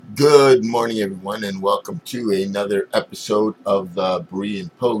Good morning, everyone, and welcome to another episode of the Berean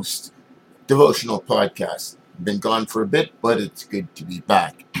Post devotional podcast. Been gone for a bit, but it's good to be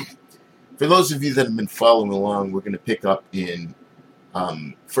back. For those of you that have been following along, we're going to pick up in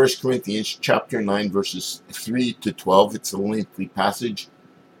 1 Corinthians chapter 9, verses 3 to 12. It's a lengthy passage,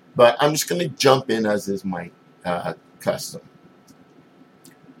 but I'm just going to jump in as is my custom.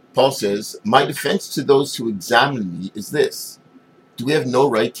 Paul says, "My defense to those who examine me is this. Do we have no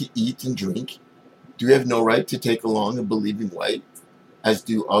right to eat and drink? Do we have no right to take along a believing wife, as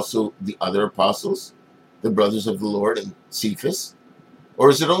do also the other apostles, the brothers of the Lord and Cephas? Or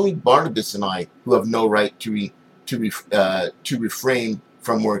is it only Barnabas and I who have no right to refrain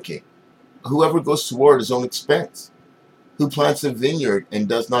from working? Whoever goes to war at his own expense? Who plants a vineyard and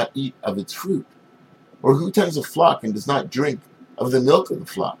does not eat of its fruit? Or who tends a flock and does not drink of the milk of the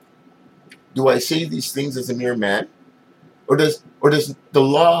flock? Do I say these things as a mere man? Or does the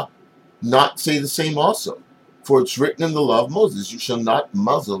law not say the same also? For it's written in the law of Moses, you shall not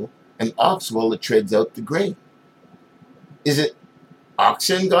muzzle an ox while it treads out the grain. Is it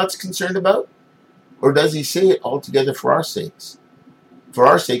oxen God's concerned about? Or does he say it altogether for our sakes? For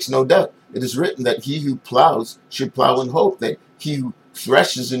our sakes, no doubt. It is written that he who plows should plow in hope, that he who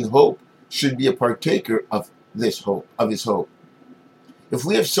threshes in hope should be a partaker of his hope. If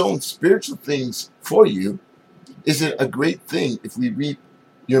we have sown spiritual things for you, is it a great thing if we reap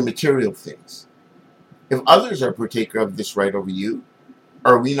your material things? If others are partaker of this right over you,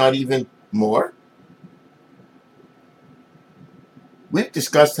 are we not even more?" We've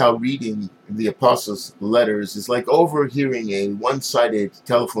discussed how reading the apostles' letters is like overhearing a one-sided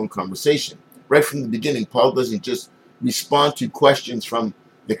telephone conversation. Right from the beginning, Paul doesn't just respond to questions from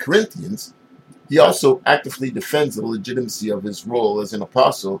the Corinthians. He also actively defends the legitimacy of his role as an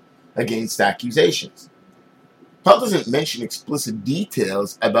apostle against accusations. Paul doesn't mention explicit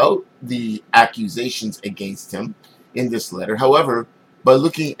details about the accusations against him in this letter. However, by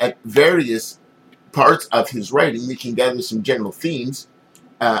looking at various parts of his writing, we can gather some general themes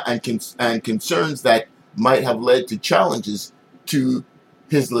and concerns that might have led to challenges to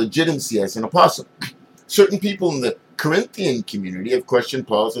his legitimacy as an apostle. Certain people in the Corinthian community have questioned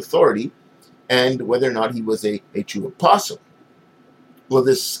Paul's authority and whether or not he was a true apostle. Well,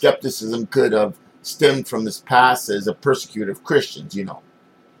 this skepticism could have stemmed from his past as a persecutor of Christians,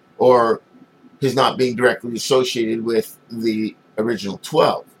 or his not being directly associated with the original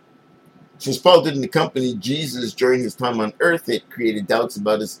 12. Since Paul didn't accompany Jesus during his time on earth, it created doubts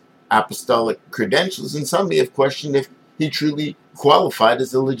about his apostolic credentials, and some may have questioned if he truly qualified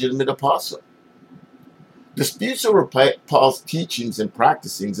as a legitimate apostle. Disputes over Paul's teachings and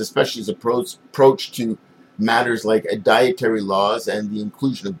practicings, especially his approach to matters like dietary laws and the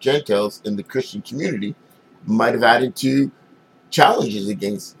inclusion of Gentiles in the Christian community, might have added to challenges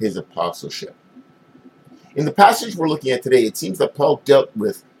against his apostleship. In the passage we're looking at today, it seems that Paul dealt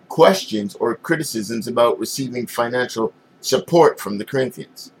with questions or criticisms about receiving financial support from the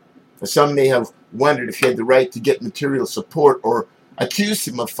Corinthians. Some may have wondered if he had the right to get material support or accused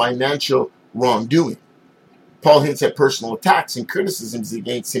him of financial wrongdoing. Paul hints at personal attacks and criticisms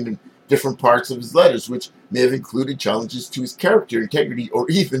against him in different parts of his letters, which may have included challenges to his character, integrity, or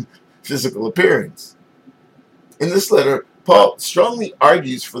even physical appearance. In this letter, Paul strongly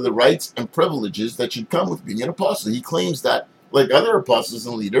argues for the rights and privileges that should come with being an apostle. He claims that, like other apostles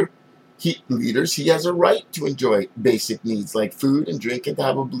and leaders, he has a right to enjoy basic needs like food and drink and to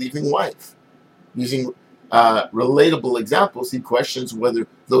have a believing wife. Using relatable examples, he questions whether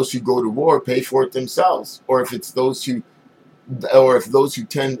those who go to war pay for it themselves, or if those who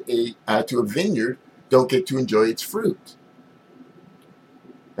tend to a vineyard don't get to enjoy its fruit.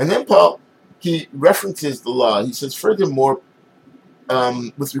 And then Paul, he references the law. He says, furthermore,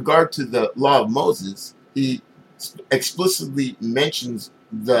 with regard to the law of Moses, he explicitly mentions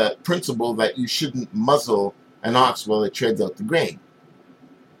the principle that you shouldn't muzzle an ox while it treads out the grain.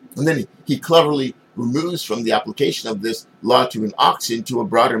 And then he cleverly removes from the application of this law to an oxen to a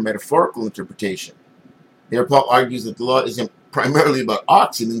broader metaphorical interpretation. Here, Paul argues that the law isn't primarily about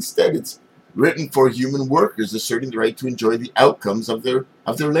oxen. Instead, it's written for human workers, asserting the right to enjoy the outcomes of their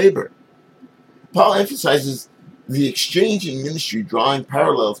labor. Paul emphasizes the exchange in ministry, drawing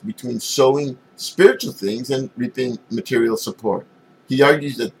parallels between sowing spiritual things and reaping material support. He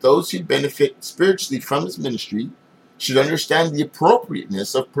argues that those who benefit spiritually from his ministry should understand the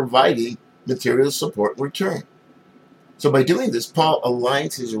appropriateness of providing material support in return. So by doing this, Paul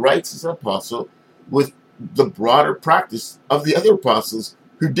aligns his rights as an apostle with the broader practice of the other apostles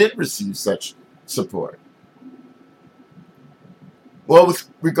who did receive such support. Well, with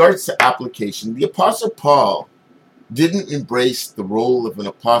regards to application, the Apostle Paul didn't embrace the role of an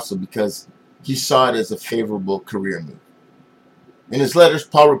apostle because he saw it as a favorable career move. In his letters,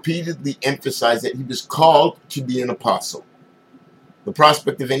 Paul repeatedly emphasized that he was called to be an apostle. The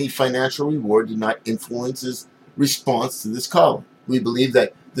prospect of any financial reward did not influence his response to this calling. We believe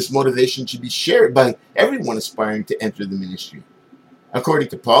that this motivation should be shared by everyone aspiring to enter the ministry. According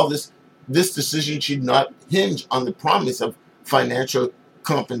to Paul, this decision should not hinge on the promise of financial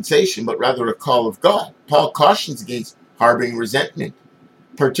compensation, but rather a call of God. Paul cautions against harboring resentment,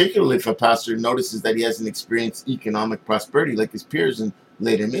 particularly if a pastor notices that he hasn't experienced economic prosperity like his peers in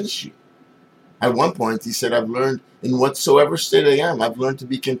later ministry. At one point, he said, I've learned in whatsoever state I am, I've learned to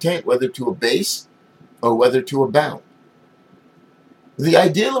be content, whether to abase or whether to abound. The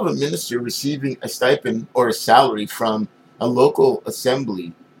ideal of a minister receiving a stipend or a salary from a local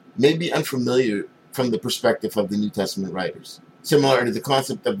assembly may be unfamiliar from the perspective of the New Testament writers. Similar to the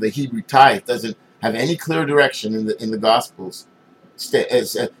concept of the Hebrew tithe doesn't have any clear direction in the Gospels,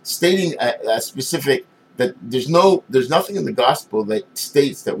 stating a specific that there's nothing in the Gospel that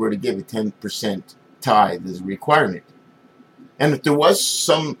states that we're to give a 10% tithe as a requirement. And if there was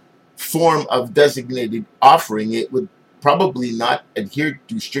some form of designated offering, it would probably not adhere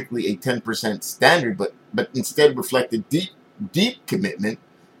to strictly a 10% standard, but instead reflect a deep commitment,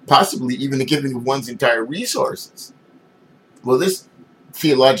 possibly even the giving of one's entire resources. Well, this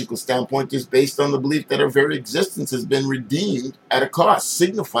theological standpoint is based on the belief that our very existence has been redeemed at a cost,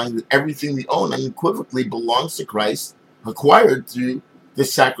 signifying that everything we own unequivocally belongs to Christ, acquired through the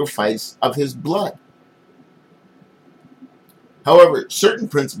sacrifice of his blood. However, certain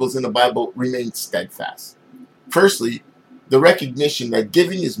principles in the Bible remain steadfast. Firstly, the recognition that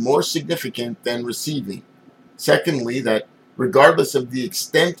giving is more significant than receiving. Secondly, that regardless of the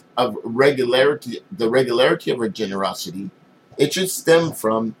extent of the regularity of our generosity, it should stem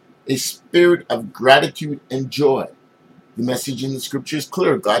from a spirit of gratitude and joy. The message in the scripture is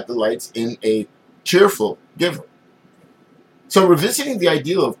clear. God delights in a cheerful giver. So revisiting the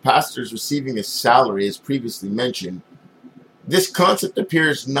ideal of pastors receiving a salary, as previously mentioned, this concept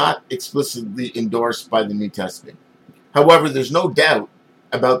appears not explicitly endorsed by the New Testament. However, there's no doubt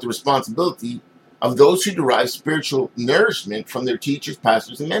about the responsibility of those who derive spiritual nourishment from their teachers,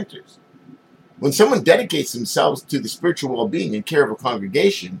 pastors, and mentors. When someone dedicates themselves to the spiritual well-being and care of a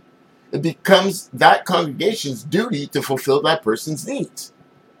congregation, it becomes that congregation's duty to fulfill that person's needs.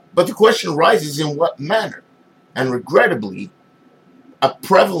 But the question arises, in what manner? And regrettably, a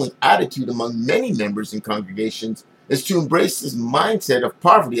prevalent attitude among many members in congregations is to embrace this mindset of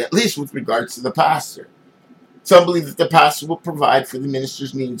poverty, at least with regards to the pastor. Some believe that the pastor will provide for the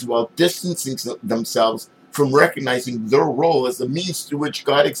minister's needs while distancing themselves from recognizing their role as the means through which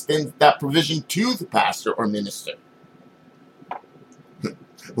God extends that provision to the pastor or minister.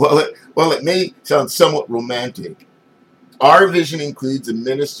 Well, it may sound somewhat romantic. Our vision includes a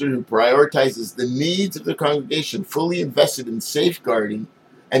minister who prioritizes the needs of the congregation, fully invested in safeguarding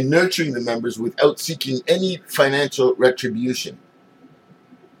and nurturing the members without seeking any financial retribution.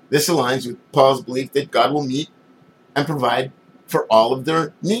 This aligns with Paul's belief that God will meet and provide for all of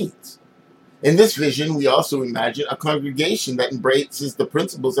their needs. In this vision, we also imagine a congregation that embraces the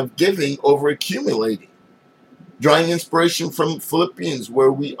principles of giving over accumulating, drawing inspiration from Philippians,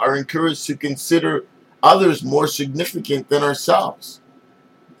 where we are encouraged to consider others more significant than ourselves.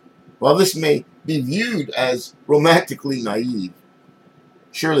 While this may be viewed as romantically naive,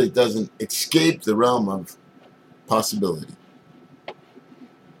 surely it doesn't escape the realm of possibility.